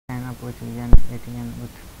approach n8n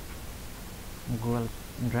with Google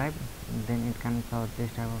Drive, then it can solve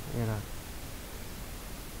this type of error.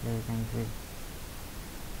 Here you can see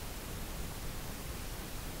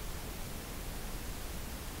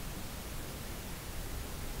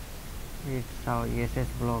it's our ESS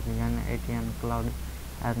block n8n.cloud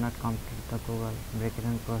has not completed the Google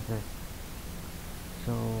break-in process.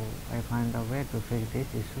 So I find a way to fix this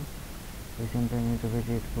issue. We simply need to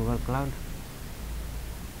visit Google Cloud,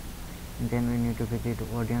 then we need to visit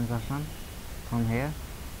audience version from here,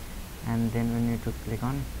 and then we need to click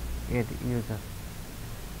on add user.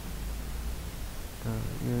 The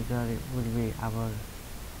user would be our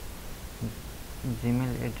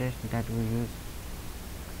Gmail address that we use.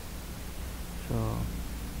 So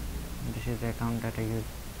this is the account that I use,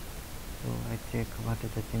 so I check what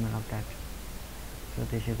is the Gmail of that. So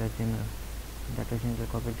this is the Gmail that we simply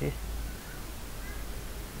copy this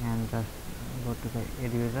and just go to the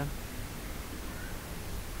add user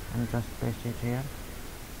and just paste it here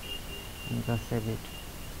and just save it.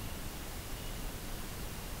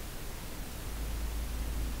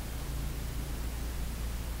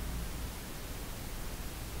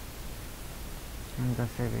 And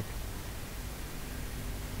just save it.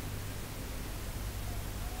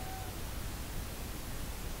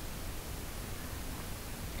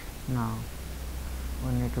 Now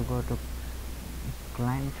we need to go to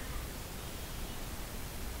client,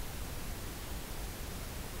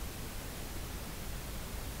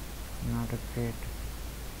 now to create,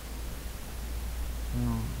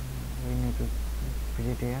 no, we need to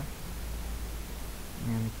visit here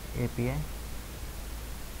and API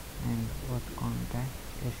and OAuth contact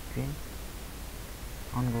screen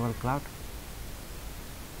on Google Cloud.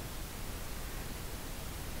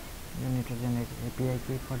 You need to generate API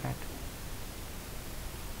key for that.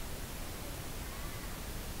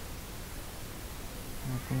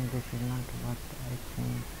 I think this is not what I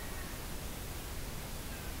think.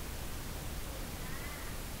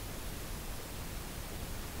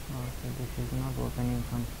 Oh, so this is not opening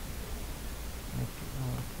from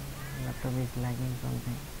laptop is lagging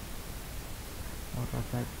something. What was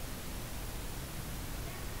that?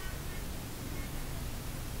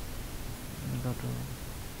 Go to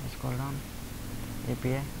scroll down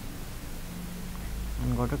API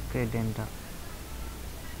and go to create data.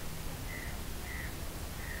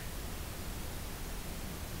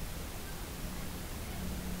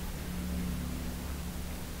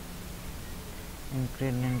 In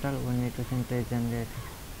create rental we need to simply generate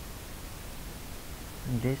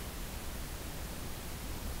this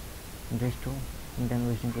two, and then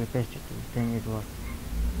we simply paste it, then it works.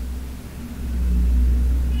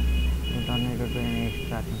 We don't need to do any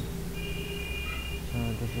extra thing. So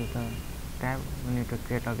this is the tab. We need to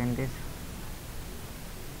create again this.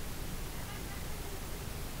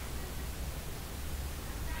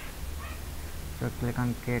 So click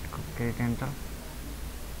on create rental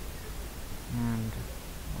and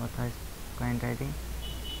authorize client ID,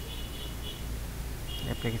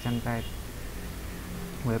 application type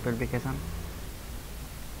web application,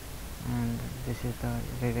 and this is the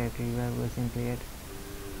directory where we simply add.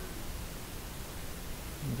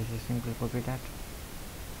 This is simply copy that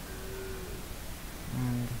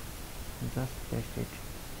and just paste it.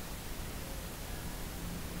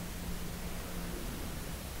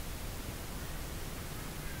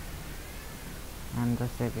 And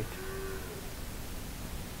just save it.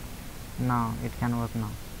 Now it can work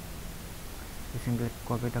now. You simply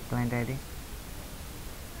copy the client ID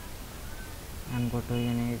and go to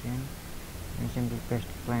n8n and simply paste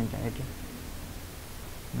client ID.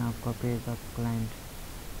 Now copy the client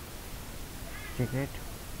secret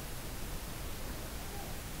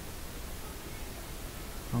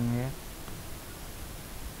from here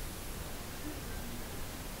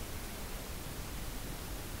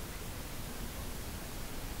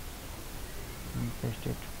and paste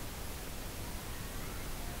it,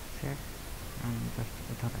 save and just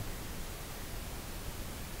authorize.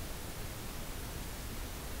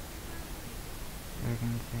 You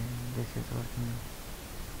can say this is working.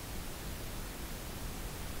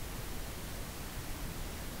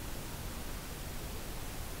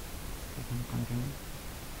 You can continue.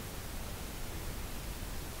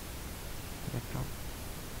 Desktop.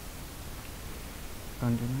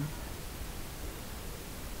 Continue.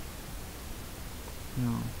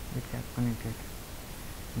 No, it got connected.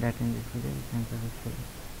 That in this video you can successfully.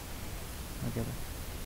 Okay, bye.